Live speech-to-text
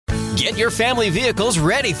Get your family vehicles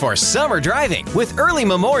ready for summer driving with early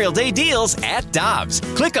Memorial Day deals at Dobbs.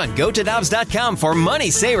 Click on GoToDobbs.com for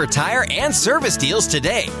money saver tire and service deals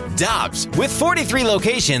today. Dobbs, with 43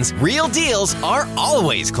 locations, real deals are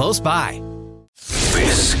always close by.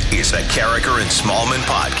 This is the Carricker and Smallman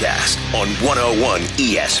podcast on 101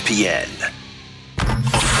 ESPN.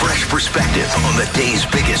 A fresh perspective on the day's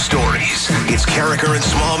biggest stories. It's Carricker and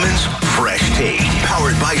Smallman's Fresh Take,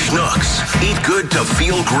 powered by Schnucks. Eat good to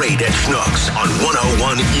feel great at Schnucks on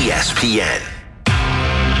 101 ESPN.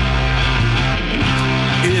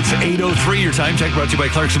 It's 8:03. Your time check brought to you by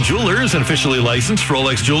Clarkson Jewelers, an officially licensed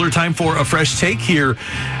Rolex jeweler. Time for a Fresh Take here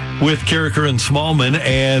with Carricker and Smallman.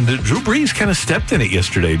 And Drew Brees kind of stepped in it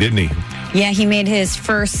yesterday, didn't he? Yeah, he made his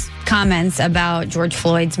first comments about George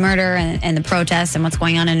Floyd's murder and the protests and what's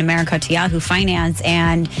going on in America to Yahoo Finance.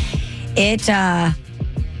 And the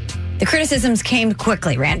criticisms came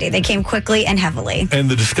quickly, Randy. They came quickly and heavily. And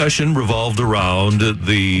the discussion revolved around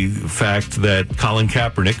the fact that Colin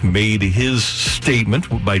Kaepernick made his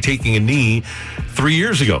statement by taking a knee 3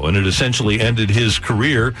 years ago, and it essentially ended his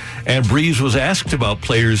career. And Brees was asked about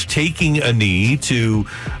players taking a knee to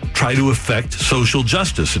try to affect social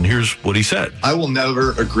justice. And here's what he said. I will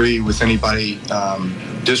never agree with anybody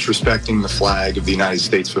disrespecting the flag of the United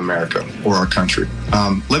States of America or our country.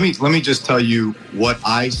 Let me just tell you what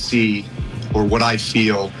I see or what I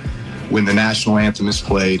feel when the national anthem is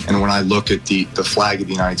played and when I look at the flag of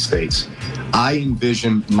the United States. I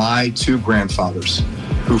envision my two grandfathers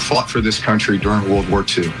who fought for this country during World War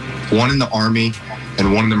II, one in the Army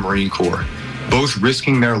and one in the Marine Corps, both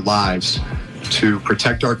risking their lives to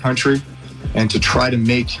protect our country and to try to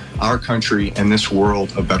make our country and this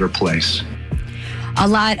world a better place. A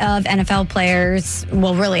lot of NFL players,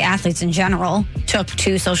 well, really athletes in general, took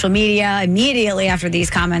to social media immediately after these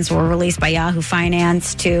comments were released by Yahoo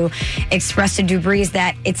Finance to express to Drew Brees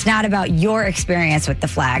that it's not about your experience with the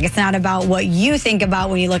flag. It's not about what you think about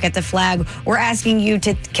when you look at the flag. We're asking you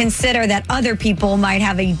to consider that other people might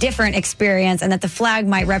have a different experience and that the flag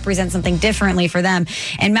might represent something differently for them.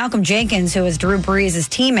 And Malcolm Jenkins, who is Drew Brees'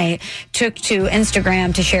 teammate, took to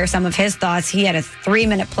Instagram to share some of his thoughts. He had a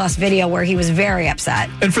 3-minute plus video where he was very upset.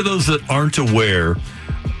 And for those that aren't aware,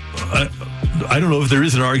 I don't know if there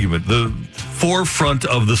is an argument. The forefront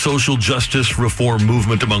of the social justice reform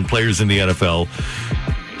movement among players in the NFL,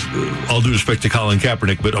 all due respect to Colin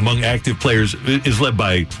Kaepernick, but among active players is led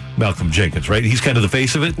by Malcolm Jenkins, right? He's kind of the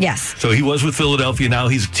face of it? Yes. So he was with Philadelphia. Now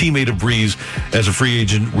he's a teammate of Brees as a free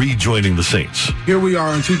agent, rejoining the Saints. Here we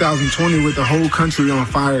are in 2020 with the whole country on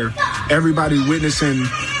fire. Everybody witnessing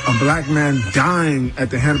a black man dying at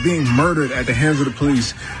the hand, being murdered at the hands of the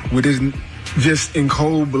police with his just in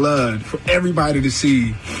cold blood for everybody to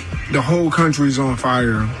see. The whole country's on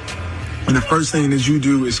fire. And the first thing that you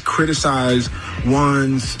do is criticize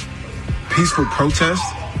one's peaceful protest.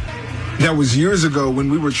 That was years ago when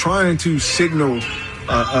we were trying to signal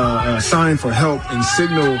a sign for help and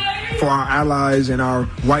signal for our allies and our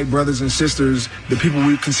white brothers and sisters, the people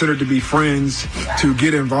we consider to be friends, to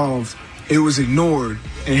get involved. It was ignored.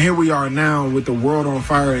 And here we are now with the world on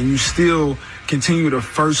fire, and you still continue to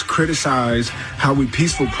first criticize how we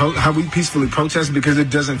peacefully protest because it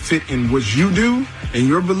doesn't fit in what you do and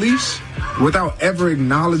your beliefs, without ever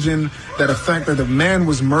acknowledging that the fact that the man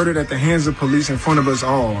was murdered at the hands of police in front of us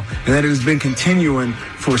all, and that it has been continuing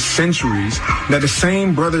for centuries, that the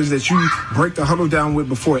same brothers that you break the huddle down with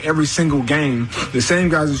before every single game, the same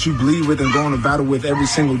guys that you bleed with and go on to battle with every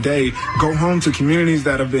single day, go home to communities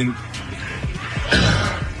that have been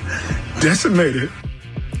decimated.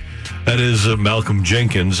 That is Malcolm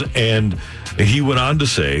Jenkins, and he went on to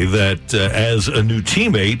say that as a new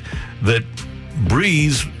teammate, that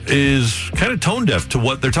Brees is kind of tone deaf to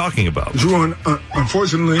what they're talking about. Drew,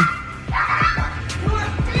 unfortunately,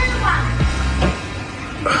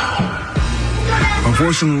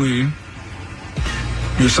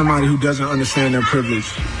 you're somebody who doesn't understand their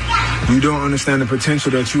privilege. You don't understand the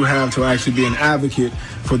potential that you have to actually be an advocate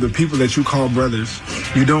for the people that you call brothers.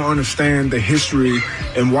 You don't understand the history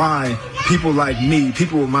and why people like me,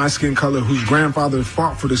 people with my skin color, whose grandfathers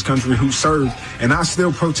fought for this country, who served, and I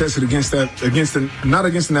still protested against that, not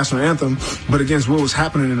against the national anthem, but against what was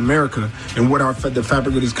happening in America and what the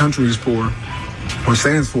fabric of this country is for, or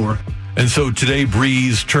stands for. And so today,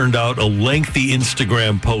 Breeze turned out a lengthy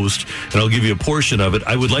Instagram post, and I'll give you a portion of it.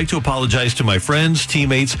 I would like to apologize to my friends,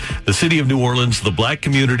 teammates, the city of New Orleans, the black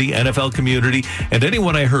community, NFL community, and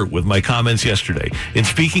anyone I hurt with my comments yesterday. In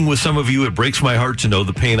speaking with some of you, it breaks my heart to know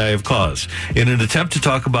the pain I have caused. In an attempt to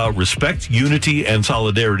talk about respect, unity, and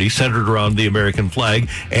solidarity centered around the American flag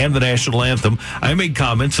and the national anthem, I made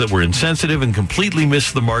comments that were insensitive and completely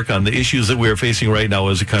missed the mark on the issues that we are facing right now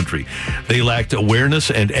as a country. They lacked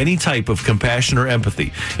awareness and any type of compassion or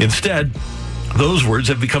empathy. Instead, those words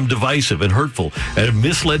have become divisive and hurtful and have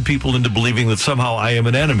misled people into believing that somehow I am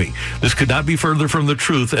an enemy. This could not be further from the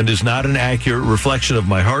truth and is not an accurate reflection of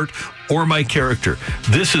my heart or my character.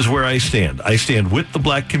 This is where I stand. I stand with the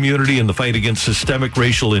black community in the fight against systemic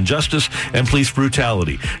racial injustice and police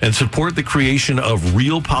brutality and support the creation of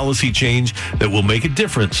real policy change that will make a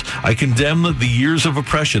difference. I condemn the years of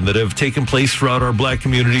oppression that have taken place throughout our black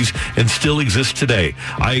communities and still exist today.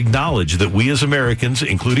 I acknowledge that we as Americans,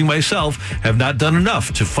 including myself, have not done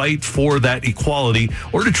enough to fight for that equality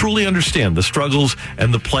or to truly understand the struggles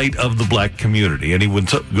and the plight of the black community. And he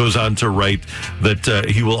goes on to write that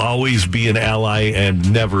he will always be an ally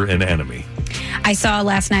and never an enemy. I saw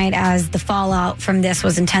last night as the fallout from this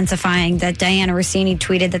was intensifying that Diana Rossini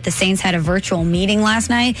tweeted that the Saints had a virtual meeting last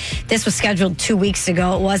night. This was scheduled 2 weeks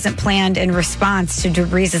ago. It wasn't planned in response to Drew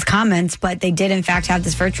Brees' comments, but they did in fact have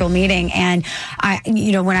this virtual meeting. And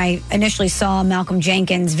when I initially saw Malcolm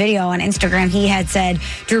Jenkins' video on Instagram, he had said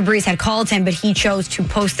Drew Brees had called him, but he chose to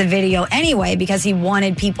post the video anyway because he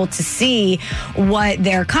wanted people to see what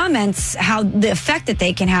their comments, how the effect that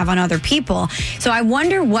they can have on other people. So I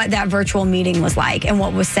wonder what that virtual meeting was like and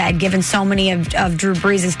what was said, given so many of Drew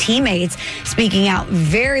Brees' teammates speaking out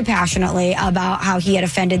very passionately about how he had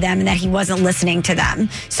offended them and that he wasn't listening to them.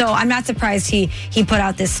 So I'm not surprised he put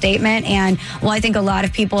out this statement. And while I think a lot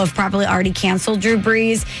of people have probably already canceled Drew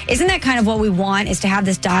Brees, isn't that kind of what we want, is to have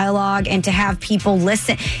this dialogue and to have people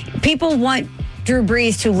listen? People want Drew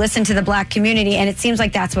Brees to listen to the black community, and it seems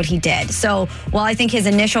like that's what he did. So while I think his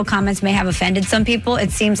initial comments may have offended some people, it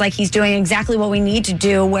seems like he's doing exactly what we need to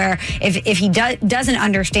do, where if he doesn't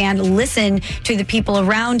understand, listen to the people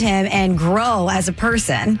around him and grow as a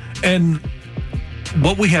person. And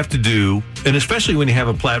what we have to do, and especially when you have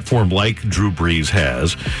a platform like Drew Brees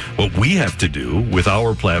has, what we have to do with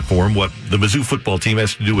our platform, what the Mizzou football team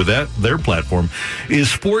has to do with their platform, is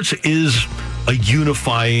sports is a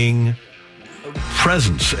unifying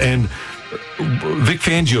presence. And Vic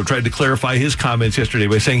Fangio tried to clarify his comments yesterday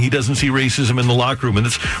by saying he doesn't see racism in the locker room. And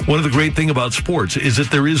that's one of the great things about sports, is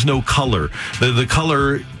that there is no color. The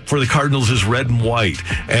color for the Cardinals is red and white,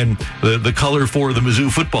 and the color for the Mizzou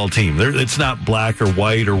football team, it's not black or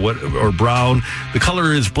white or brown. The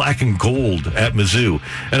color is black and gold at Mizzou.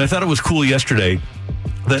 And I thought it was cool yesterday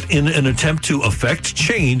that in an attempt to affect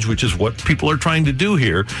change, which is what people are trying to do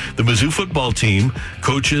here, the Mizzou football team,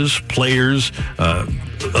 coaches, players,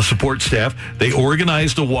 a support staff, they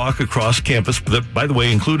organized a walk across campus that, by the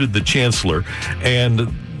way, included the chancellor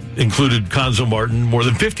and included Conzo Martin. More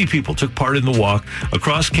than 50 people took part in the walk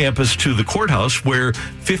across campus to the courthouse where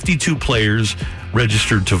 52 players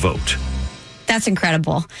registered to vote. That's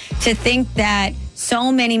incredible. To think that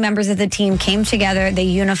so many members of the team came together, they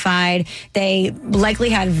unified, they likely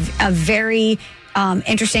had a very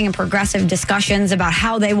interesting and progressive discussions about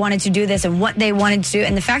how they wanted to do this and what they wanted to do.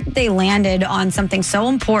 And the fact that they landed on something so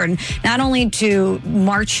important, not only to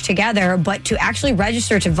march together, but to actually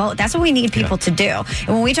register to vote. That's what we need people to do. And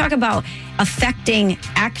when we talk about affecting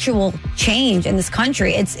actual change in this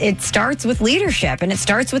country, it starts with leadership and it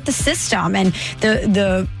starts with the system. And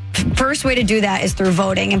the first way to do that is through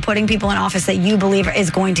voting and putting people in office that you believe is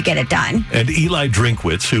going to get it done. And Eli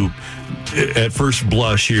Drinkwitz, who at first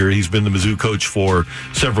blush here, he's been the Mizzou coach for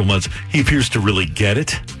several months. He appears to really get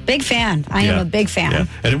it. Big fan. I am a big fan. Yeah.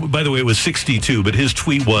 And by the way, it was 62, but his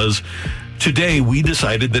tweet was, "Today, we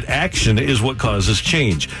decided that action is what causes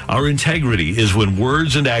change. Our integrity is when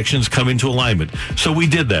words and actions come into alignment. So we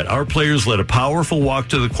did that. Our players led a powerful walk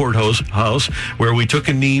to the courthouse where we took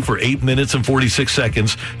a knee for 8 minutes and 46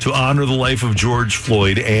 seconds to honor the life of George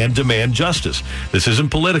Floyd and demand justice. This isn't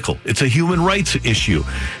political. It's a human rights issue.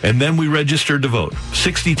 And then we registered to vote.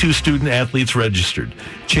 62 student athletes registered.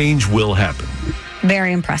 Change will happen."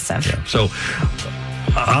 Very impressive. Yeah. So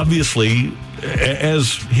obviously,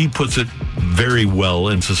 as he puts it very well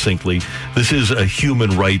and succinctly, this is a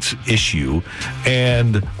human rights issue,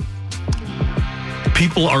 and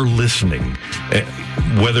people are listening,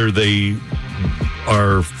 whether they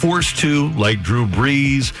are forced to, like Drew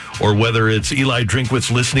Brees, or whether it's Eli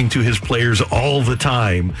Drinkwitz listening to his players all the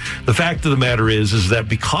time. The fact of the matter is that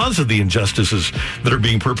because of the injustices that are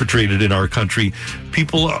being perpetrated in our country,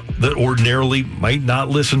 people that ordinarily might not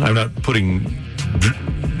listen, I'm not putting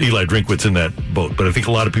Eli Drinkwitz in that boat, but I think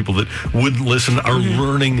a lot of people that wouldn't listen are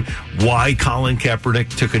learning why Colin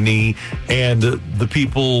Kaepernick took a knee, and the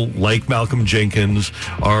people like Malcolm Jenkins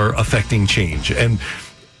are affecting change. And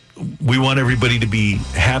we want everybody to be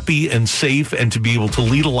happy and safe and to be able to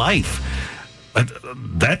lead a life.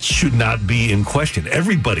 That should not be in question.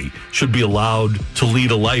 Everybody should be allowed to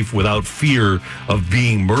lead a life without fear of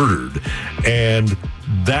being murdered. And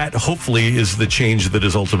that hopefully is the change that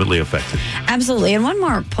is ultimately affected. Absolutely. And one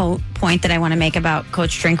more point that I want to make about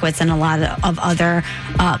Coach Drinkwitz and a lot of other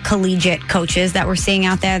collegiate coaches that we're seeing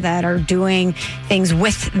out there that are doing things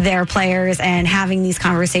with their players and having these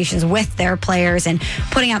conversations with their players and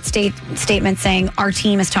putting out statements saying our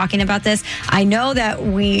team is talking about this. I know that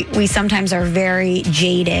we sometimes are very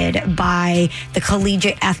jaded by the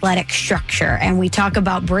collegiate athletic structure, and we talk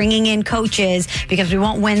about bringing in coaches because we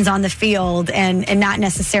want wins on the field and not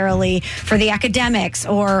necessarily for the academics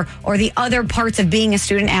or the other parts of being a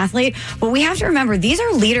student athlete. But we have to remember, these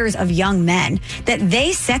are leaders of young men, that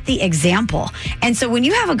they set the example. And so when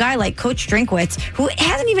you have a guy like Coach Drinkwitz, who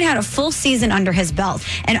hasn't even had a full season under his belt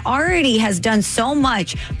and already has done so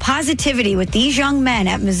much positivity with these young men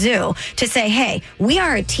at Mizzou to say, hey, we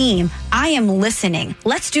are a team. I am listening.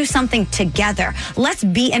 Let's do something together. Let's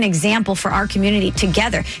be an example for our community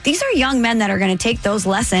together. These are young men that are going to take those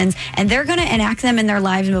lessons and they're going to enact them in their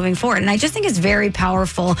lives moving forward. And I just think it's very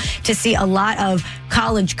powerful to see a lot of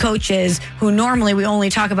college coaches who normally we only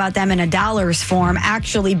talk about them in a dollars form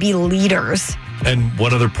actually be leaders. And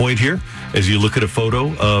one other point here, as you look at a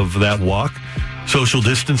photo of that walk, social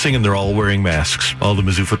distancing, and they're all wearing masks. All the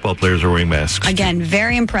Mizzou football players are wearing masks. Again,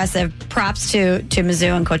 very impressive. Props to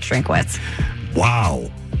Mizzou and Coach Drinkwitz. Wow.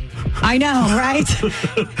 I know, right?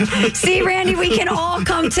 See, Randy, we can all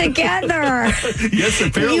come together. Yes,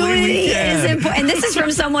 apparently Unity we can. is important. And this is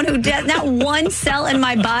from someone who not one cell in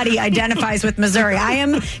my body identifies with Missouri. I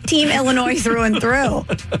am Team Illinois through and through.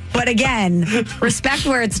 But again, respect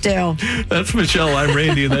where it's due. That's Michelle. I'm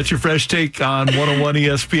Randy, and that's your fresh take on 101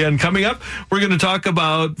 ESPN. Coming up, we're going to talk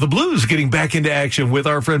about the Blues getting back into action with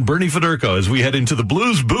our friend Bernie Federko as we head into the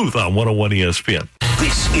Blues booth on 101 ESPN.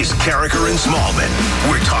 This is Carricker and Smallman.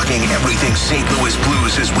 We're talking everything St. Louis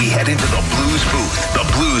Blues as we head into the Blues booth. The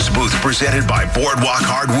Blues booth presented by Boardwalk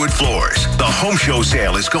Hardwood Floors. The home show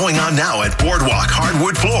sale is going on now at Boardwalk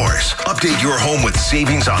Hardwood Floors. Update your home with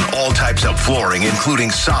savings on all types of flooring, including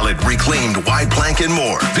solid, reclaimed, wide plank, and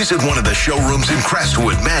more. Visit one of the showrooms in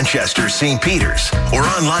Crestwood, Manchester, St. Peters, or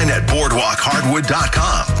online at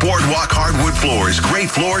boardwalkhardwood.com. Boardwalk Hardwood Floors. Great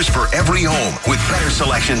floors for every home with better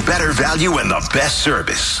selection, better value, and the best service.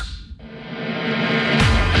 We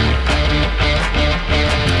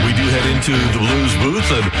do head into the Blues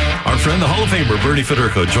booth, and our friend, the Hall of Famer, Bernie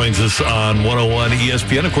Federko, joins us on 101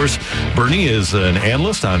 ESPN. Of course, Bernie is an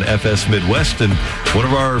analyst on FS Midwest and one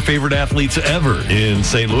of our favorite athletes ever in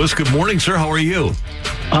St. Louis. Good morning, sir. How are you?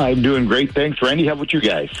 I'm doing great. Thanks, Randy. How about you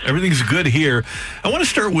guys? Everything's good here. I want to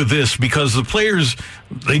start with this because the players,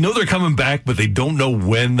 they know they're coming back, but they don't know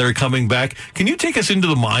when they're coming back. Can you take us into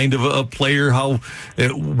the mind of a player, how,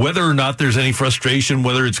 whether or not there's any frustration,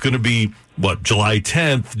 whether it's going to be, July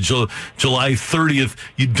 10th, July 30th?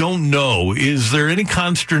 You don't know. Is there any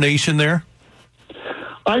consternation there?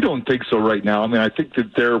 I don't think so right now. I mean, I think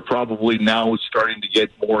that they're probably now starting to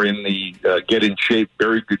get more in the get in shape,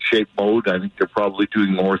 very good shape mode. I think they're probably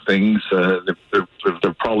doing more things.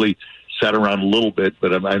 They're probably sat around a little bit,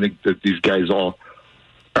 but I think that these guys all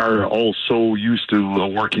are all so used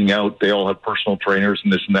to working out. They all have personal trainers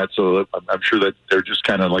and this and that. So I'm sure that they're just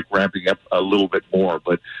kind of like ramping up a little bit more.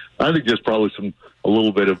 But I think there's probably a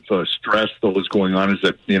little bit of stress though is going on. Is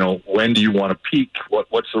that, when do you want to peak?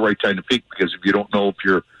 What's the right time to peak? Because if you don't know if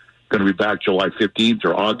you're going to be back July 15th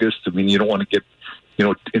or August, I mean, you don't want to get,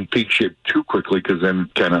 in peak shape too quickly, because then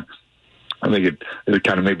I think it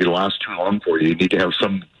kind of maybe lasts too long for you. You need to have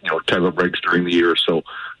some, type of breaks during the year. So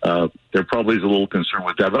there probably is a little concern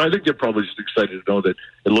with that. But I think they're probably just excited to know that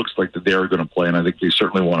it looks like that they are going to play, and I think they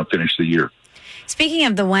certainly want to finish the year. Speaking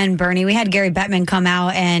of the when, Bernie, we had Gary Bettman come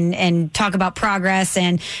out and talk about progress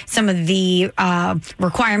and some of the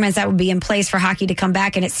requirements that would be in place for hockey to come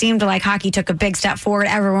back. And it seemed like hockey took a big step forward.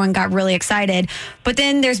 Everyone got really excited. But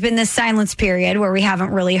then there's been this silence period where we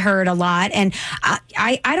haven't really heard a lot. And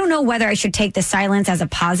I don't know whether I should take the silence as a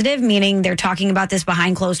positive, meaning they're talking about this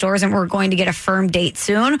behind closed doors and we're going to get a firm date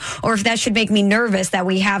soon, or if that should make me nervous that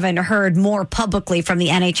we haven't heard more publicly from the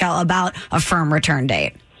NHL about a firm return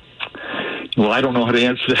date. Well, I don't know how to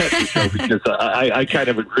answer that because I kind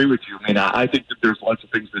of agree with you. I mean, I think that there's lots of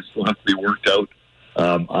things that still have to be worked out.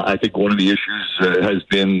 I think one of the issues has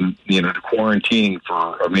been, the quarantining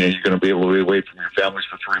for, are you going to be able to be away from your families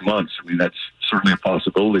for 3 months? I mean, that's certainly a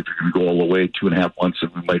possibility. If you're going to go all the way 2.5 months,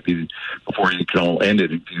 it might be before you can all end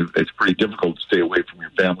it. It's pretty difficult to stay away from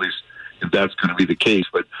your families if that's going to be the case.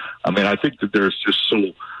 But, I think that there's just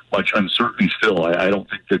so much uncertainty still. I don't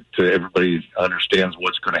think that everybody understands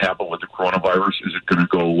what's going to happen with the coronavirus. Is it going to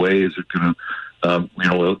go away? Is it going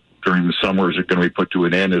to, during the summer, is it going to be put to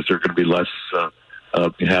an end? Is there going to be less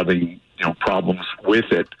having problems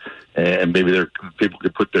with it? And maybe people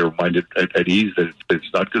could put their mind at ease that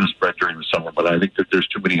it's not going to spread during the summer. But I think that there's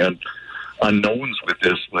too many unknowns with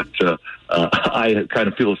this. But I kind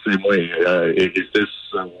of feel the same way. Is this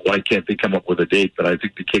why can't they come up with a date? But I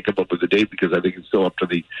think they can't come up with a date because I think it's still up to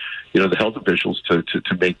the the health officials to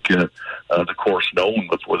make the course known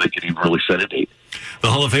before they can even really set a date. The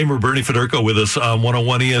Hall of Famer Bernie Federko with us on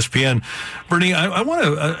 101 ESPN. Bernie, I want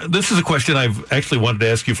to. This is a question I've actually wanted to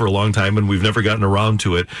ask you for a long time, and we've never gotten around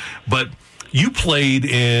to it. But you played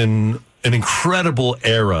in an incredible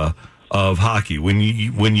era of hockey. When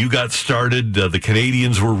you got started, the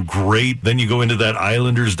Canadians were great. Then you go into that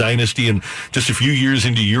Islanders dynasty, and just a few years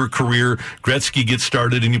into your career, Gretzky gets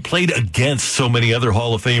started, and you played against so many other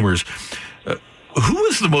Hall of Famers. Who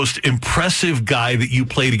was the most impressive guy that you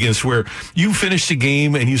played against where you finished a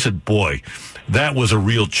game and you said, boy, that was a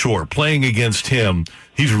real chore. Playing against him,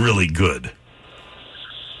 he's really good.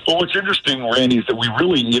 Well, what's interesting, Randy, is that we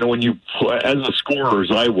really, when you, as a scorer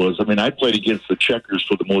as I was, I played against the checkers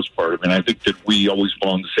for the most part. I think that we always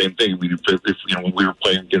found the same thing. If when we were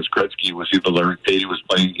playing against Gretzky, it was either Larry Patey was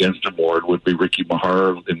playing against him, or it would be Ricky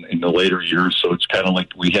Mahar in the later years. So it's kind of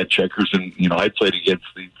like we had checkers, and, I played against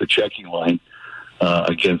the checking line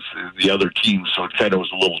against the other team. So it kind of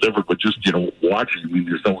was a little different. But just, watching,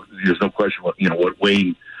 there's no question what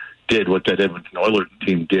Wayne did, what that Edmonton Oilers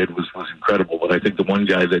team did was incredible. But I think the one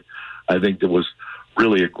guy that I think that was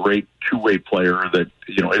really a great two-way player that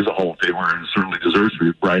is a Hall of Famer and certainly deserves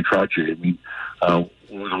to be Brian Trottier. The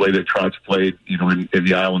way that Trotz played, in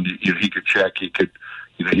the Island, he could check, he could,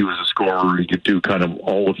 he was a scorer, he could do kind of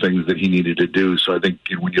all the things that he needed to do. So I think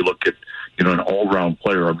when you look at an all-round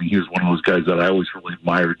player, he was one of those guys that I always really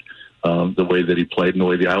admired. The way that he played and the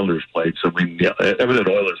way the Islanders played. So, the Edmonton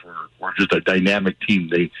Oilers were just a dynamic team.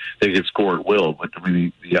 They could score at will. But,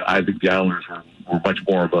 I think the Islanders were much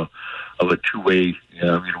more of a two-way,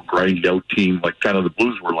 grind out team, like kind of the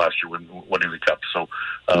Blues were last year when winning the Cup. So,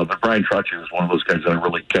 but Brian Trottier was one of those guys that I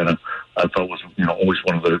really I thought was, always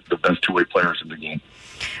one of the best two-way players in the game.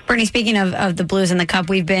 Bernie, speaking of the Blues and the Cup,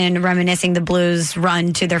 we've been reminiscing the Blues'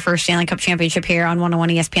 run to their first Stanley Cup championship here on 101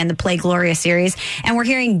 ESPN, the Play Gloria series. And we're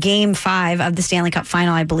hearing Game 5 of the Stanley Cup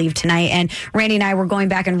final, I believe, tonight. And Randy and I were going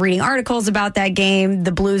back and reading articles about that game.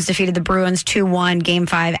 The Blues defeated the Bruins 2-1, Game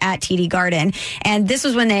 5 at TD Garden. And this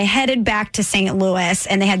was when they headed back to St. Louis,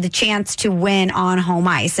 and they had the chance to win on home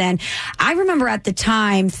ice. And I remember at the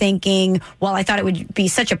time thinking, well, I thought it would be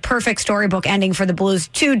such a perfect storybook ending for the Blues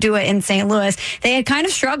to do it in St. Louis. They had kind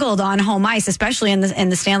of struggled on home ice, especially in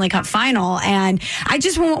the Stanley Cup final. And I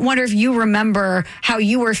just wonder if you remember how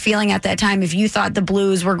you were feeling at that time, if you thought the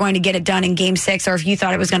Blues were going to get it done in Game 6, or if you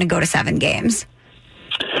thought it was going to go to 7 games.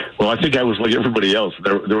 Well, I think I was like everybody else.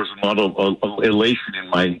 There was a lot of elation in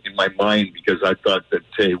my mind because I thought that,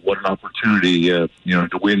 hey, what an opportunity, to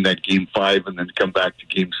win that Game 5 and then come back to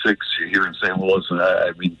Game 6 here in St. Louis.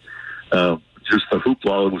 Just the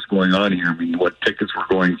hoopla that was going on here. What tickets were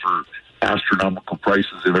going for astronomical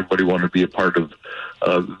prices, and everybody wanted to be a part of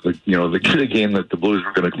the game that the Blues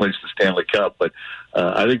were going to clinch the Stanley Cup. But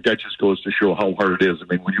I think that just goes to show how hard it is.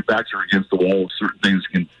 When your backs are against the wall, certain things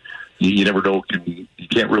you never know. You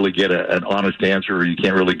can't really get an honest answer, or you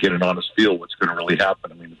can't really get an honest feel what's going to really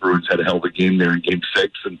happen. The Bruins had a hell of a game there in Game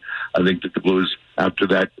 6, and I think that the Blues, after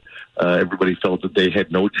that, everybody felt that they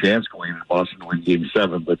had no chance going into Boston to win Game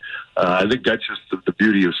 7. But I think that's just the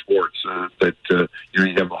beauty of sports, that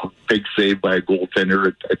you have a big save by a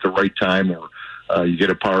goaltender at the right time, or you get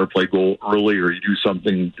a power play goal early, or you do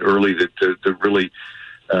something early that really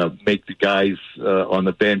make the guys on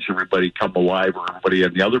the bench, everybody come alive, or everybody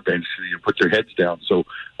on the other bench, put their heads down. So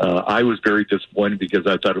I was very disappointed because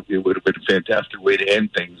I thought it would have been a fantastic way to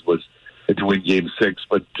end things was to win Game 6.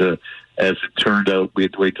 But as it turned out, we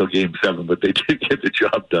had to wait till Game 7, but they did get the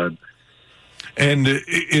job done. And it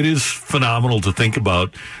is phenomenal to think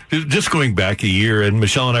about, just going back a year, and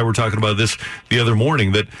Michelle and I were talking about this the other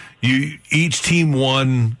morning, that each team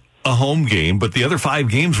won a home game, but the other 5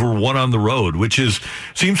 games were won on the road, which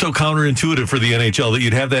seems so counterintuitive for the NHL, that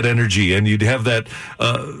you'd have that energy and you'd have that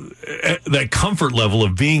comfort level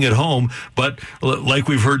of being at home. But like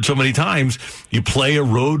we've heard so many times, you play a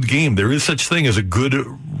road game. There is such thing as a good,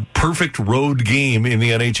 perfect road game in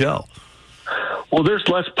the NHL. Well, there's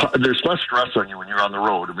less stress on you when you're on the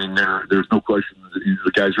road. I mean, there's no question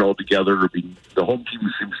the guys are all together. I mean, the home team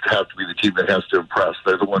seems to have to be the team that has to impress.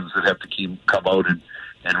 They're the ones that have to come out and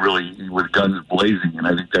really with guns blazing. And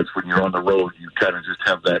I think that's when you're on the road, you kind of just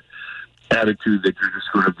have that attitude that you're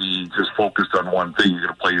just going to be just focused on one thing. You're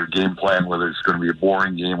going to play your game plan, whether it's going to be a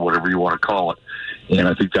boring game, whatever you want to call it. And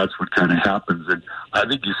I think that's what kind of happens. And I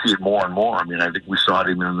think you see it more and more. I mean, I think we saw it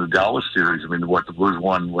even in the Dallas series. I mean, the Blues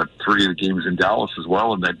won 3 of the games in Dallas as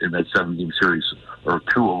well in that 7-game series, or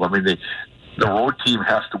 2 of them. I mean, the road team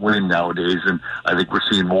has to win nowadays, and I think we're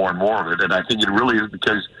seeing more and more of it. And I think it really is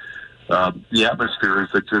because the atmosphere is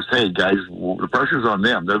that just, hey, guys, the pressure's on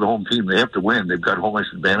them. They're the home team. They have to win. They've got home ice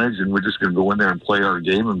advantage, and we're just going to go in there and play our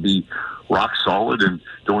game and be rock solid and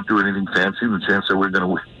don't do anything fancy, and the chance that we're going to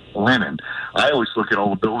win. And I always look at all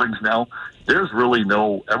the buildings now. There's really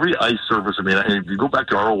every ice surface. I mean, if you go back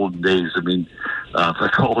to our olden days, I mean, if I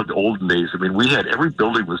call it the olden days, I mean, we had every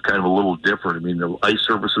building was kind of a little different. I mean, the ice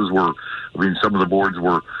surfaces were, some of the boards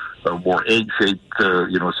were more egg-shaped,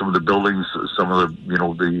 some of the buildings, some of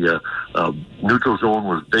the neutral zone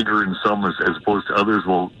was bigger in some as opposed to others.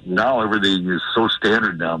 Well, now everything is so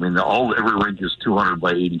standard now. I mean, every rink is 200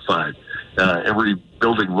 by 85. Every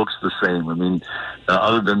building looks the same. I mean,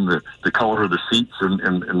 other than the color of the seats and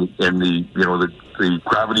the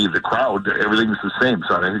gravity of the crowd, everything's the same.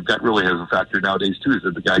 So I think that really has a factor nowadays too, is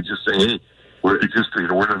that the guys just say, hey, we're in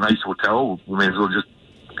a nice hotel. We may as well just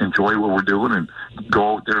enjoy what we're doing and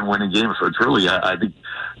go out there and win a game. So it's really, I think,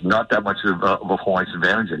 not that much of a home ice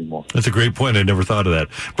advantage anymore. That's a great point. I never thought of that.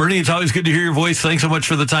 Bernie, it's always good to hear your voice. Thanks so much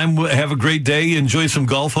for the time. Have a great day. Enjoy some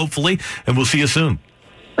golf, hopefully, and we'll see you soon.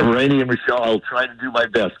 Rainey and Michelle, I'll try to do my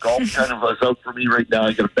best. Golf kind of is out for me right now.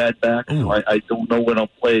 I got a bad back, so I don't know when I'll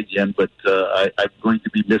play again, but I'm going to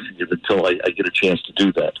be missing it until I get a chance to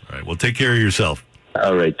do that. All right. Well, take care of yourself.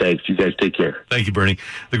 All right. Thanks. You guys take care. Thank you, Bernie.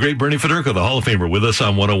 The great Bernie Federko, the Hall of Famer, with us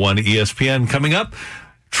on 101 ESPN. Coming up,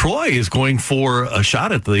 Troy is going for a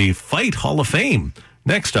shot at the Fight Hall of Fame.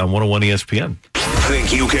 Next on 101 ESPN.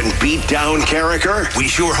 Think you can beat down Carricker? We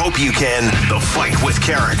sure hope you can. The Fight with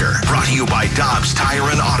Carricker, brought to you by Dobbs Tire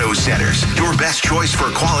and Auto Centers. Your best choice for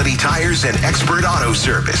quality tires and expert auto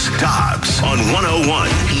service. Dobbs on 101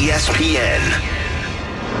 ESPN.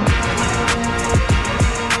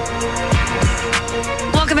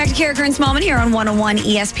 Welcome back to Carricker and Smallman here on 101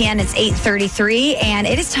 ESPN. It's 8:33, and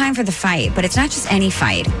it is time for the fight. But it's not just any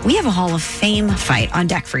fight. We have a Hall of Fame fight on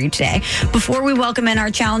deck for you today. Before we welcome in our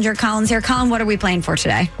challenger, Colin's here. Colin, what are we playing for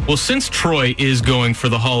today? Well, since Troy is going for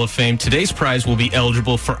the Hall of Fame, today's prize will be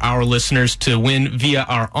eligible for our listeners to win via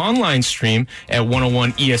our online stream at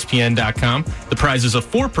 101ESPN.com. The prize is a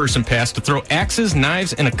 4-person pass to throw axes,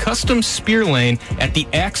 knives, and a custom spear lane at the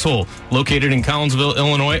Axe Hole, located in Collinsville,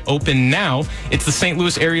 Illinois. Open now. It's the St.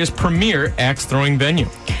 Louis area's premier axe throwing venue.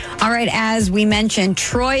 All right, as we mentioned,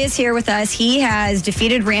 Troy is here with us. He has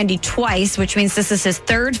defeated Randy twice, which means this is his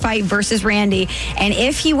 3rd fight versus Randy. And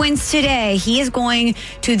if he wins today, he is going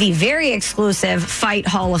to the very exclusive Fight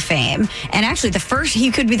Hall of Fame. And actually,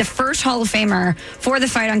 he could be the first Hall of Famer for the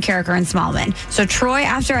fight on Carricker and Smallman. So, Troy,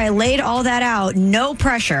 after I laid all that out, no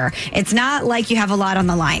pressure. It's not like you have a lot on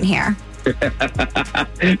the line here.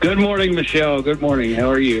 Good morning, Michelle. Good morning.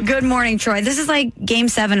 How are you? Good morning, Troy. This is like Game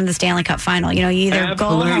 7 of the Stanley Cup Final. You either go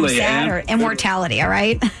home sad or immortality, all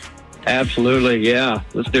right? Absolutely, yeah.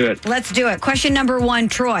 Let's do it. Let's do it. Question number 1,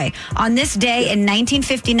 Troy. On this day in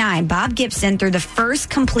 1959, Bob Gibson threw the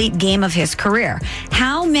first complete game of his career.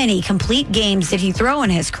 How many complete games did he throw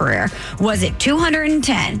in his career? Was it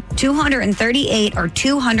 210, 238, or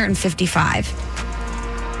 255?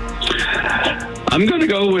 I'm going to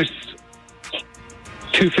go with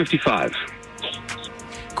 255.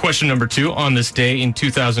 Question number 2. On this day in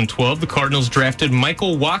 2012, the Cardinals drafted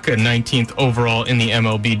Michael Wacha 19th overall in the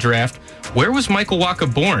MLB draft. Where was Michael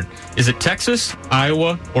Wacha born? Is it Texas,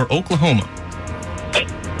 Iowa, or Oklahoma?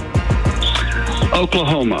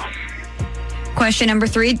 Oklahoma. Question number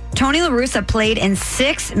 3. Tony La Russa played in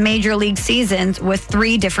 6 Major League seasons with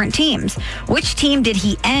 3 different teams. Which team did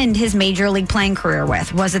he end his Major League playing career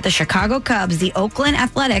with? Was it the Chicago Cubs, the Oakland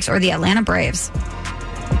Athletics, or the Atlanta Braves?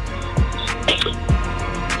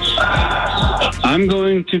 I'm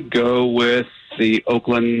going to go with the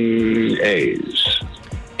Oakland A's.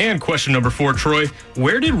 And question number 4, Troy.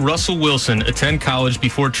 Where did Russell Wilson attend college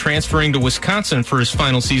before transferring to Wisconsin for his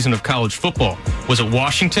final season of college football? Was it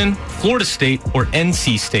Washington, Florida State, or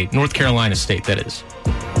NC State? North Carolina State, that is.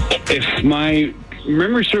 If my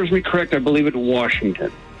memory serves me correct, I believe it's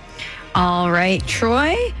Washington. All right,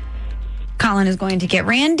 Troy. Colin is going to get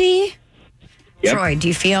Randy. Yep. Troy, do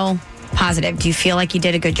you feel positive? Do you feel like you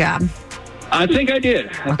did a good job? I think I did.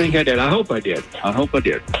 I hope I did.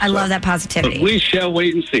 I love that positivity. But we shall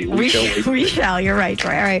wait and see. We shall. You're right,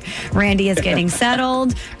 Troy. All right. Randy is getting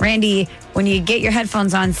settled. Randy, when you get your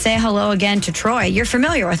headphones on, say hello again to Troy. You're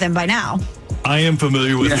familiar with him by now. I am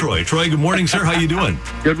familiar with Troy. Troy, good morning, sir. How you doing?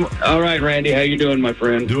 Good. All right, Randy. How you doing, my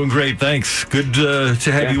friend? Doing great, thanks. Good to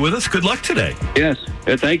have you with us. Good luck today. Yes.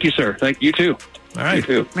 Thank you, sir. Thank you, too. All right.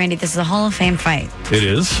 You too. Randy, this is a Hall of Fame fight. It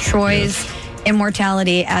is. Troy's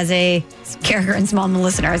immortality as a Carricker and Smallman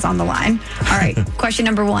listener is on the line. All right, question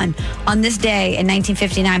number 1. On this day in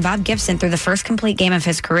 1959, Bob Gibson threw the first complete game of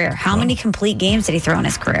his career. How many complete games did he throw in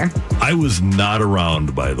his career? I was not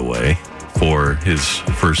around, by the way, for his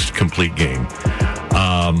first complete game.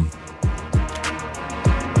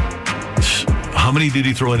 How many did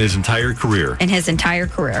he throw in his entire career? In his entire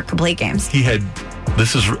career, complete games. He had,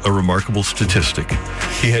 this is a remarkable statistic.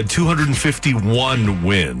 He had 251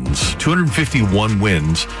 wins,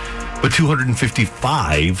 but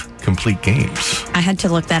 255 complete games. I had to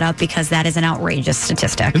look that up because that is an outrageous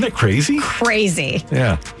statistic. Isn't that crazy? Crazy.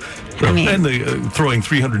 Yeah. I mean, and the throwing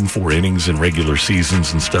 304 innings in regular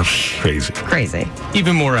seasons and stuff. Crazy.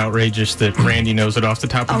 Even more outrageous that Randy knows it off the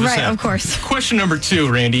top of his head. Of course. Question number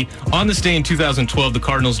 2, Randy. On this day in 2012, the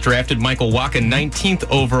Cardinals drafted Michael Wacha 19th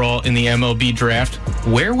overall in the MLB draft.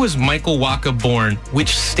 Where was Michael Wacha born?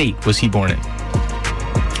 Which state was he born in?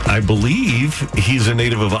 I believe he's a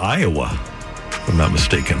native of Iowa, if I'm not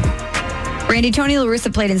mistaken. Randy, Tony La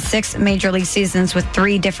Russa played in 6 Major League seasons with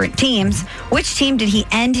 3 different teams. Which team did he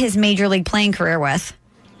end his Major League playing career with?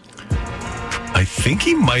 I think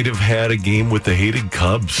he might have had a game with the hated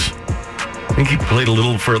Cubs. I think he played a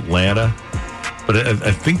little for Atlanta. But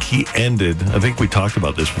I think he ended, I think we talked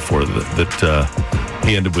about this before, that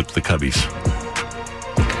he ended with the Cubbies.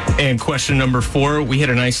 And question number 4, we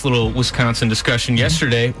had a nice little Wisconsin discussion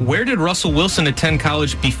yesterday. Where did Russell Wilson attend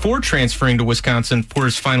college before transferring to Wisconsin for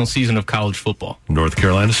his final season of college football? North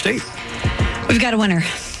Carolina State. We've got a winner. Go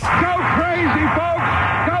crazy, folks!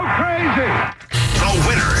 Go crazy! The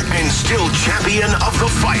winner and still champion of the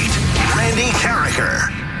fight, Randy Carricker.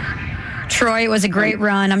 Troy, it was a great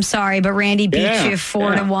run. I'm sorry, but Randy beat you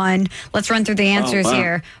 4-1. Let's run through the answers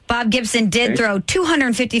here. Bob Gibson did throw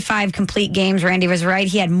 255 complete games. Randy was right.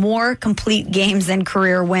 He had more complete games than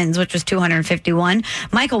career wins, which was 251.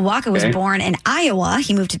 Michael Wacha was born in Iowa.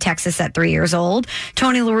 He moved to Texas at 3 years old.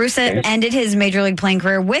 Tony La Russa ended his Major League playing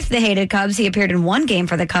career with the hated Cubs. He appeared in 1 game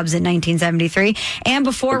for the Cubs in 1973. And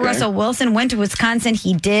before Russell Wilson went to Wisconsin,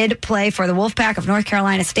 he did play for the Wolfpack of North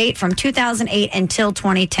Carolina State from 2008 until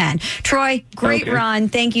 2010. Troy, great run.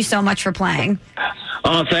 Thank you so much for playing.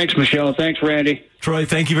 Oh, thanks, Michelle. Thanks, Randy. Troy,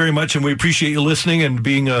 thank you very much, and we appreciate you listening and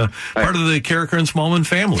being a part of the Carricker and Smallman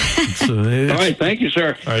family. All right, thank you,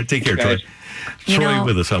 sir. All right, take care, Troy. Troy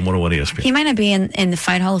with us on 101 ESPN. He might not be in the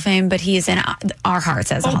Fight Hall of Fame, but he is in our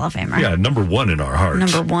hearts as a Hall of Famer. Yeah, number 1 in our hearts.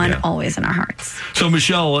 Number 1, always in our hearts. So,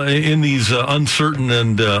 Michelle, in these uncertain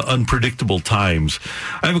and unpredictable times,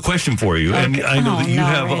 I have a question for you. Okay. And I know that you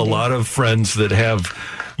have a lot of friends that have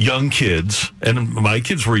young kids, and my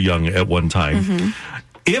kids were young at one time.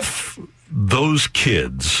 If those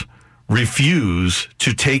kids refuse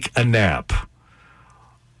to take a nap,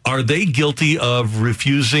 are they guilty of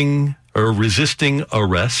refusing or resisting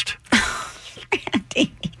arrest?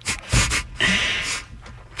 Randy.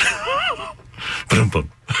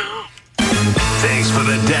 Thanks for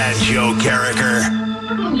the dad joke, Carricker.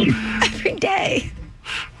 Every day.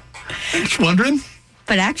 Just wondering.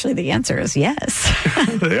 But actually, the answer is yes.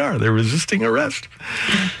 They are. They're resisting arrest.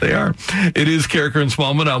 They are. It is Carricker and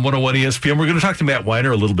Smallman on 101 ESPN. We're going to talk to Matt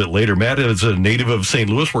Weiner a little bit later. Matt is a native of St.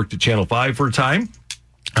 Louis, worked at Channel 5 for a time.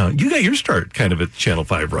 You got your start kind of at Channel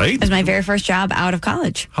 5, right? It was my very first job out of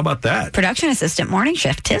college. How about that? Production assistant, morning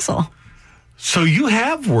shift, Tissel. So you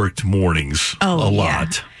have worked mornings a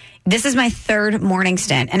lot. This is my third morning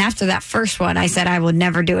stint. And after that first one, I said I would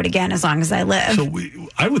never do it again as long as I live. So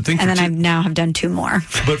I would think... And then I now have done 2 more.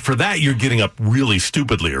 But for that, you're getting up really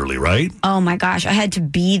stupidly early, right? Oh, my gosh. I had to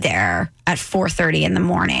be there at 4:30 in the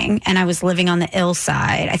morning, and I was living on the ill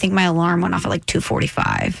side. I think my alarm went off at like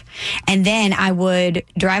 2:45. And then I would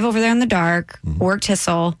drive over there in the dark, work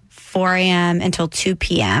Tissel, 4 a.m. until 2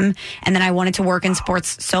 p.m. And then I wanted to work in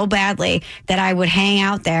sports so badly that I would hang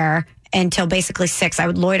out there until basically 6. I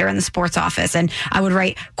would loiter in the sports office, and I would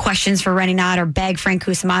write questions for Rennie Knott or beg Frank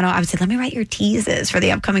Cusimano. I would say, let me write your teases for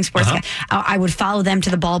the upcoming sports. I would follow them to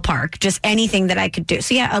the ballpark, just anything that I could do.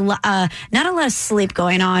 So yeah, not a lot of sleep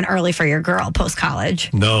going on early for your girl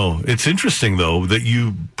post-college. No, it's interesting though that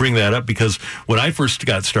you bring that up, because when I first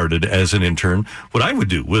got started as an intern, what I would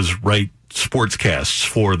do was write sportscasts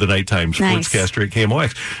for the nighttime sportscaster at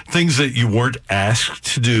KMOX. Things that you weren't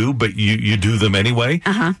asked to do, but you do them anyway.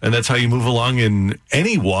 And that's how you move along in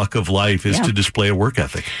any walk of life, is to display a work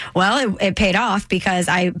ethic. Well, it paid off, because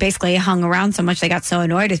I basically hung around so much. They got so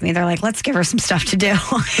annoyed with me. They're like, let's give her some stuff to do.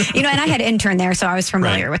 And I had an intern there, so I was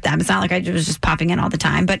familiar with them. It's not like I was just popping in all the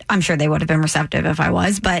time, but I'm sure they would have been receptive if I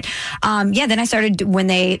was. But then I started, when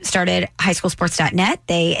they started highschoolsports.net,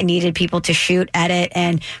 they needed people to shoot, edit,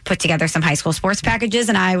 and put together some high school sports packages,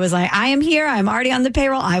 and I was like, I am here, I'm already on the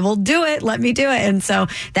payroll, I will do it, let me do it. And so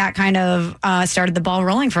that kind of started the ball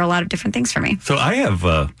rolling for a lot of different things for me. So I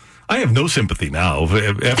have no sympathy now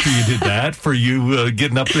after you did that for you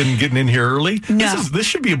getting up and getting in here early. No. This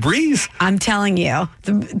should be a breeze. I'm telling you,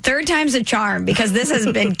 the third time's a charm, because this has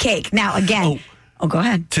been cake. Now again, go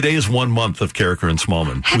ahead. Today is 1 month of Carricker and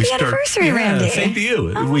Smallman. Happy anniversary, Randy. Same to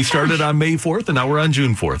you. We started on May 4th, and now we're on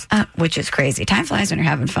June 4th. Which is crazy. Time flies when you're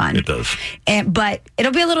having fun. It does. But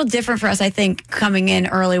it'll be a little different for us, I think, coming in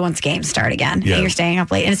early once games start again. Yeah. And you're staying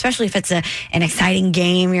up late. And especially if it's an exciting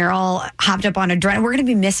game, you're all hopped up on adrenaline. We're going to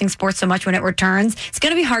be missing sports so much when it returns. It's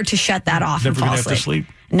going to be hard to shut that off and fall asleep. Never going to have to sleep.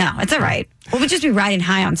 No, it's all right. We'll just be riding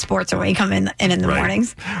high on sports when we come in the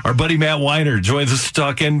mornings. Our buddy Matt Weiner joins us to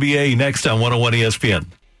talk NBA next on 101 ESPN.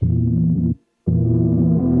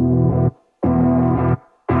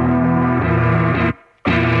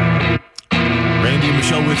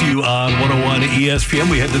 Michelle with you on 101 ESPN.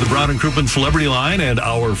 We head to the Brown and Crouppen Celebrity Line, and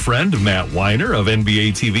our friend Matt Weiner of NBA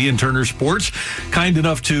TV and Turner Sports, kind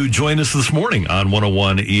enough to join us this morning on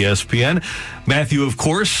 101 ESPN. Matthew, of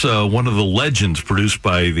course, one of the legends produced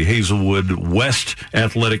by the Hazelwood West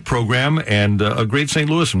Athletic Program, and a great St.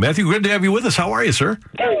 Louis. Matthew, good to have you with us. How are you, sir?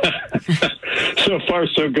 So far,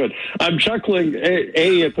 so good. I'm chuckling,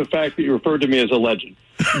 A, at the fact that you referred to me as a legend.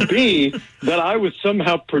 B, that I was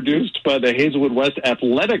somehow produced by the Hazelwood West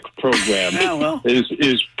Athletic Program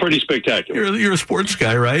is pretty spectacular. You're a sports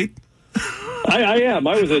guy, right? I am.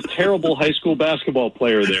 I was a terrible high school basketball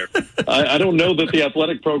player there. I don't know that the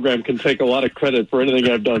athletic program can take a lot of credit for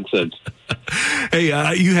anything I've done since. Hey,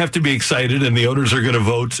 you have to be excited, and the owners are going to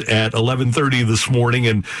vote at 11:30 this morning.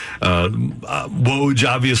 And Woj,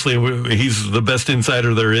 obviously, he's the best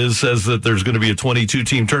insider there is, says that there's going to be a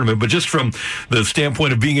 22-team tournament. But just from the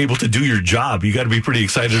standpoint of being able to do your job, you got to be pretty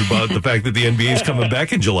excited about the fact that the NBA is coming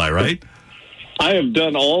back in July, right? I have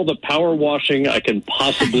done all the power washing I can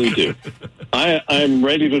possibly do. I'm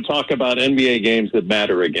ready to talk about NBA games that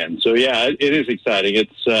matter again. So, yeah, it is exciting.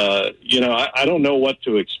 It's, I don't know what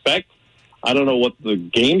to expect. I don't know what the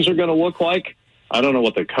games are going to look like. I don't know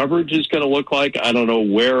what the coverage is going to look like. I don't know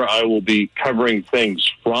where I will be covering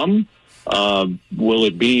things from. Will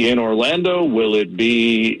it be in Orlando? Will it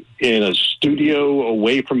be in a studio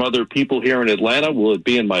away from other people here in Atlanta? Will it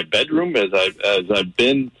be in my bedroom as I've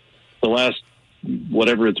been the last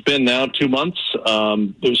whatever it's been now, 2 months?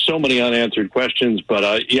 There's so many unanswered questions, but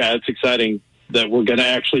it's exciting that we're going to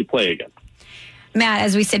actually play again. Matt,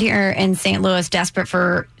 as we sit here in St. Louis, desperate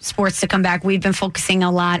for sports to come back, we've been focusing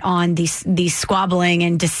a lot on the squabbling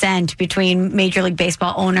and dissent between Major League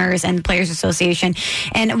Baseball owners and the Players Association.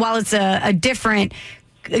 And while it's a different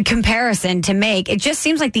comparison to make, it just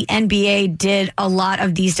seems like the NBA did a lot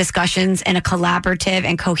of these discussions in a collaborative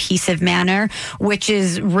and cohesive manner, which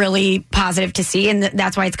is really positive to see. And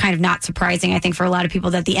that's why it's kind of not surprising, I think, for a lot of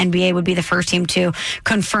people that the NBA would be the first team to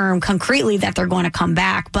confirm concretely that they're going to come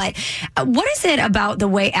back. But what is it about the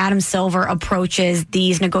way Adam Silver approaches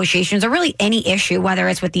these negotiations, or really any issue, whether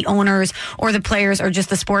it's with the owners or the players or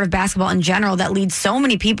just the sport of basketball in general, that leads so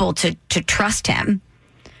many people to trust him?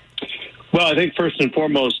 Well, I think first and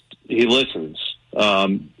foremost, he listens.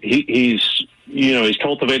 He's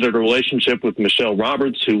cultivated a relationship with Michelle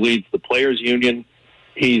Roberts, who leads the Players Union.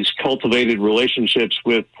 He's cultivated relationships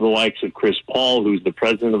with the likes of Chris Paul, who's the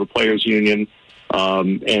president of the Players Union,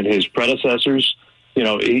 and his predecessors.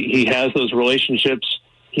 He has those relationships.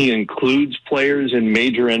 He includes players in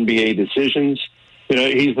major NBA decisions.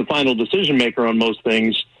 He's the final decision maker on most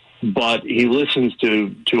things, but he listens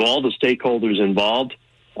to all the stakeholders involved.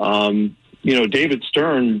 David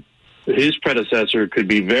Stern, his predecessor, could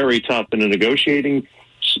be very tough in a negotiating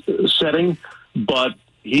setting, but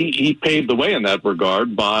he paved the way in that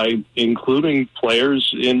regard by including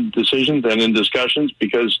players in decisions and in discussions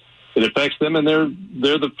because it affects them, and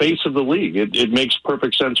they're the face of the league. It makes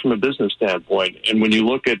perfect sense from a business standpoint. And when you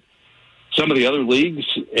look at some of the other leagues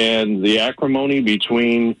and the acrimony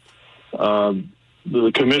between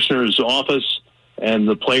the commissioner's office and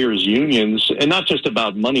the players' unions, and not just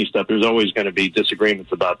about money stuff, there's always going to be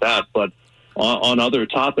disagreements about that, but on other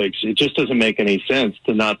topics, it just doesn't make any sense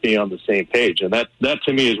to not be on the same page. And that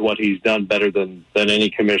to me is what he's done better than any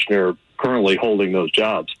commissioner currently holding those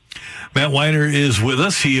jobs. Matt Weiner is with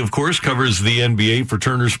us. He, of course, covers the NBA for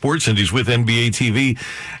Turner Sports, and he's with NBA TV.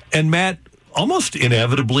 And Matt, almost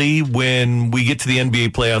inevitably, when we get to the NBA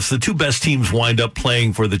playoffs, the two best teams wind up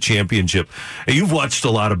playing for the championship. You've watched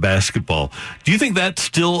a lot of basketball. Do you think that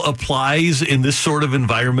still applies in this sort of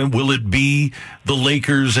environment? Will it be the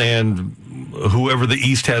Lakers and whoever the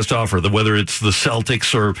East has to offer, whether it's the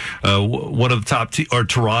Celtics or one of the top or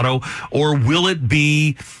Toronto, or will it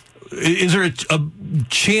be? Is there a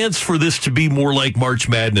chance for this to be more like March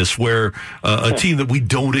Madness, where a team that we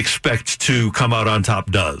don't expect to come out on top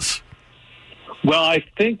does? Well, I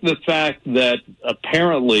think the fact that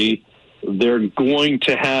apparently they're going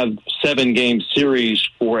to have 7-game series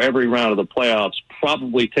for every round of the playoffs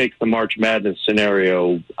probably takes the March Madness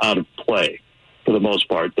scenario out of play for the most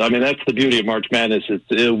part. I mean, that's the beauty of March Madness. It's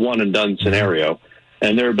a one-and-done scenario.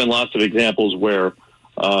 And there have been lots of examples where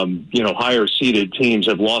higher seeded teams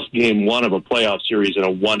have lost game one of a playoff series in a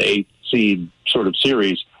 1-8 seed sort of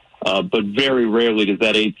series, but very rarely does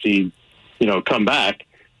that 8 seed, come back.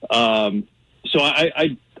 So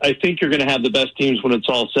I think you're going to have the best teams when it's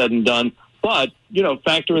all said and done. But,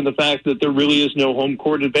 factor in the fact that there really is no home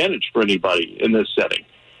court advantage for anybody in this setting.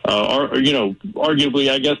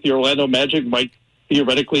 Arguably, I guess the Orlando Magic might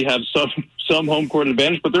theoretically have some home court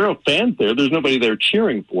advantage, but there are no fans there. There's nobody there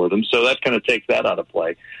cheering for them, so that kind of takes that out of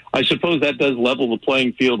play. I suppose that does level the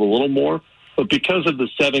playing field a little more, but because of the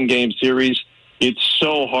 7-game series, it's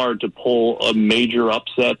so hard to pull a major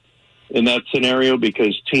upset in that scenario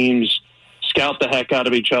because teams scout the heck out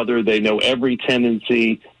of each other. They know every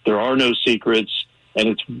tendency. There are no secrets, and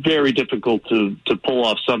it's very difficult to pull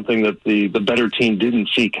off something that the better team didn't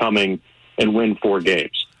see coming and win 4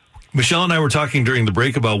 games. Michelle and I were talking during the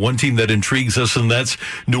break about one team that intrigues us, and that's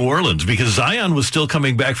New Orleans, because Zion was still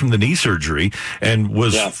coming back from the knee surgery and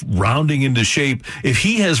was rounding into shape. If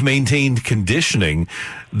he has maintained conditioning,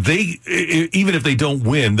 even if they don't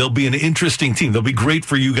win, they'll be an interesting team. They'll be great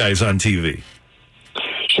for you guys on TV.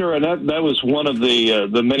 Sure, and that was one of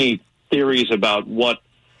the many theories about what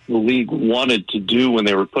the league wanted to do when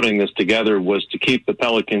they were putting this together was to keep the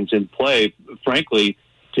Pelicans in play, frankly,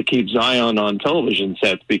 to keep Zion on television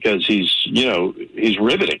sets because he's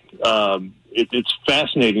riveting. It's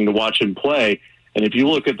fascinating to watch him play. And if you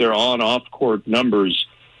look at their on-off court numbers,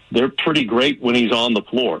 they're pretty great when he's on the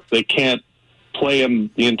floor. They can't play him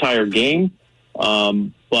the entire game,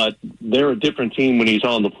 but they're a different team when he's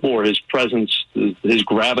on the floor. His presence, his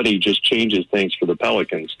gravity just changes things for the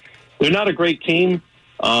Pelicans. They're not a great team.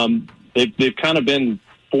 They've kind of been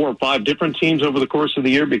 4 or 5 different teams over the course of the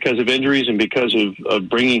year because of injuries and because of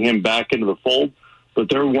bringing him back into the fold. But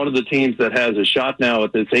they're one of the teams that has a shot now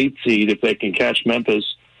at this 8 seed if they can catch Memphis,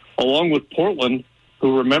 along with Portland,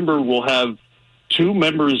 who, remember, will have 2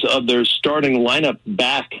 members of their starting lineup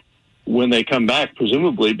back when they come back,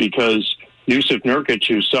 presumably because Yusuf Nurkic,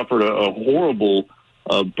 who suffered a horrible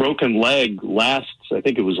broken leg last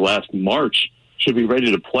March, should be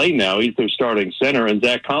ready to play now. He's their starting center, and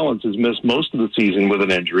Zach Collins has missed most of the season with an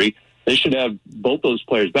injury. They should have both those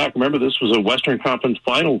players back. Remember, this was a Western Conference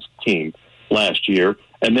Finals team last year,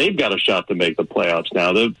 and they've got a shot to make the playoffs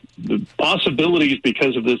now. The possibilities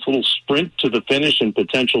because of this little sprint to the finish and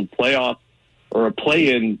potential playoff or a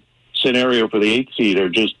play-in scenario for the 8 seed are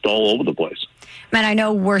just all over the place. Matt, I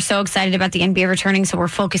know we're so excited about the NBA returning, so we're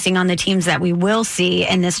focusing on the teams that we will see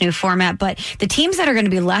in this new format. But the teams that are going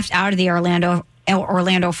to be left out of the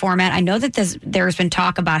Orlando format, I know that there's been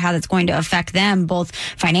talk about how that's going to affect them both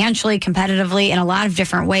financially, competitively, in a lot of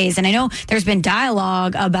different ways. And I know there's been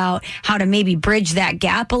dialogue about how to maybe bridge that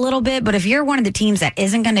gap a little bit. But if you're one of the teams that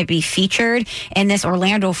isn't going to be featured in this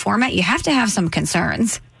Orlando format, you have to have some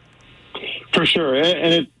concerns. For sure.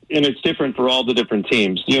 And it's different for all the different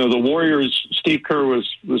teams. The Warriors, Steve Kerr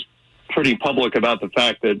was pretty public about the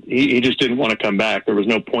fact that he just didn't want to come back. There was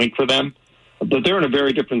no point for them. But they're in a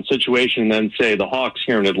very different situation than, say, the Hawks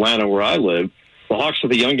here in Atlanta where I live. The Hawks are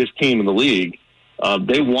the youngest team in the league.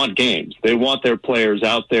 They want games. They want their players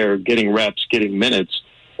out there getting reps, getting minutes,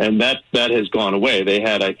 and that has gone away. They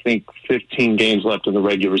had, I think, 15 games left in the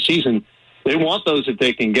regular season. They want those if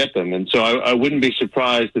they can get them. And so I wouldn't be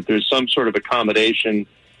surprised that there's some sort of accommodation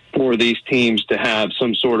for these teams to have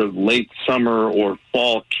some sort of late summer or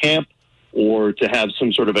fall camp, or to have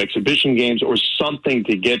some sort of exhibition games or something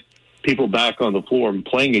to get people back on the floor and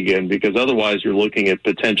playing again, because otherwise you're looking at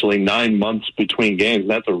potentially 9 months between games.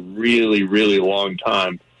 That's a really, really long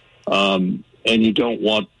time. And you don't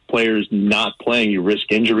want players not playing. You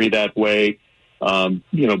risk injury that way.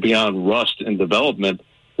 Beyond rust and development,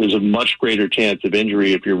 there's a much greater chance of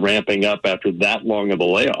injury if you're ramping up after that long of a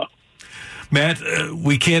layoff. Matt,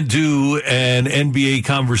 we can't do an NBA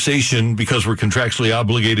conversation because we're contractually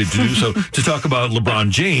obligated to do so to talk about LeBron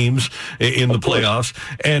James in the playoffs.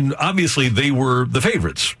 And obviously they were the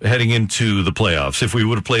favorites heading into the playoffs. If we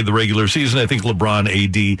would have played the regular season, I think LeBron,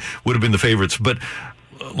 AD would have been the favorites. But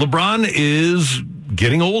LeBron is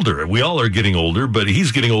getting older. We all are getting older, but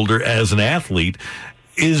he's getting older as an athlete.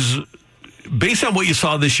 Based on what you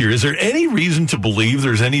saw this year, is there any reason to believe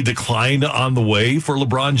there's any decline on the way for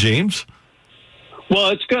LeBron James?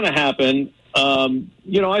 Well, it's going to happen.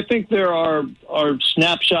 I think there are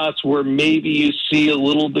snapshots where maybe you see a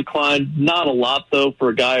little decline. Not a lot, though, for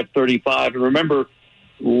a guy of 35. And remember,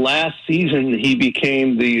 last season he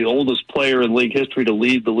became the oldest player in league history to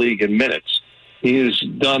lead the league in minutes. He has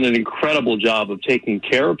done an incredible job of taking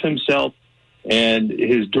care of himself, and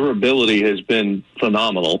his durability has been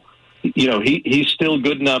phenomenal. He's still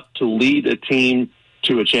good enough to lead a team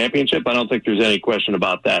to a championship. I don't think there's any question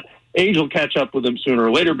about that. Age will catch up with him sooner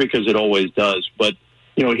or later, because it always does. But,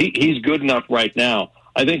 he's good enough right now.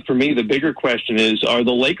 I think for me, the bigger question is, are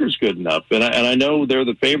the Lakers good enough? And I know they're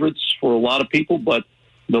the favorites for a lot of people, but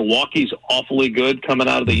Milwaukee's awfully good coming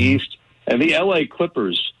out of the East. And the LA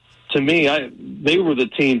Clippers, to me, they were the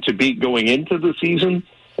team to beat going into the season.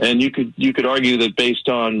 And you could argue that based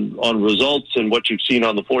on results and what you've seen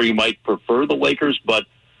on the floor, you might prefer the Lakers. But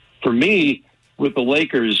for me, with the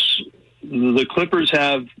Lakers, the Clippers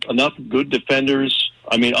have enough good defenders,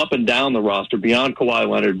 up and down the roster, beyond Kawhi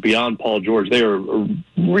Leonard, beyond Paul George. They are a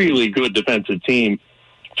really good defensive team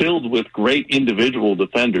filled with great individual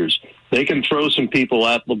defenders. They can throw some people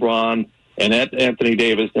at LeBron and at Anthony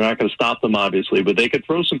Davis. They're not going to stop them, obviously, but they could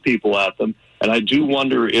throw some people at them. And I do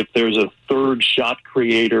wonder if there's a third shot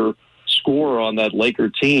creator scorer on that Laker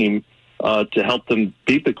team to help them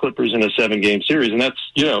beat the Clippers in a 7-game series. And that's,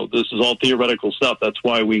 this is all theoretical stuff. That's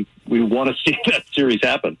why we want to see that series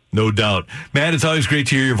happen. No doubt. Matt, it's always great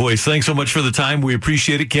to hear your voice. Thanks so much for the time. We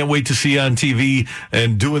appreciate it. Can't wait to see you on TV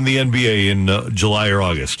and doing the NBA in July or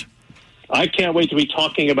August. I can't wait to be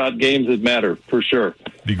talking about games that matter, for sure.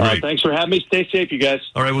 Be great. Thanks for having me. Stay safe, you guys.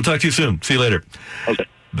 All right, we'll talk to you soon. See you later. Okay.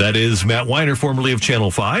 That is Matt Weiner, formerly of Channel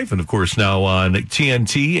 5, and of course now on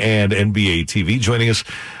TNT and NBA TV, joining us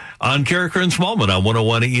on Carricker and Smallman on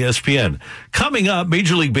 101 ESPN. Coming up,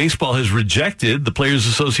 Major League Baseball has rejected the Players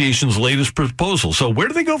Association's latest proposal. So where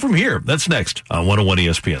do they go from here? That's next on 101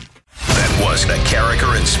 ESPN. That was the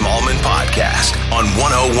Carricker and Smallman podcast on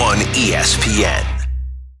 101 ESPN.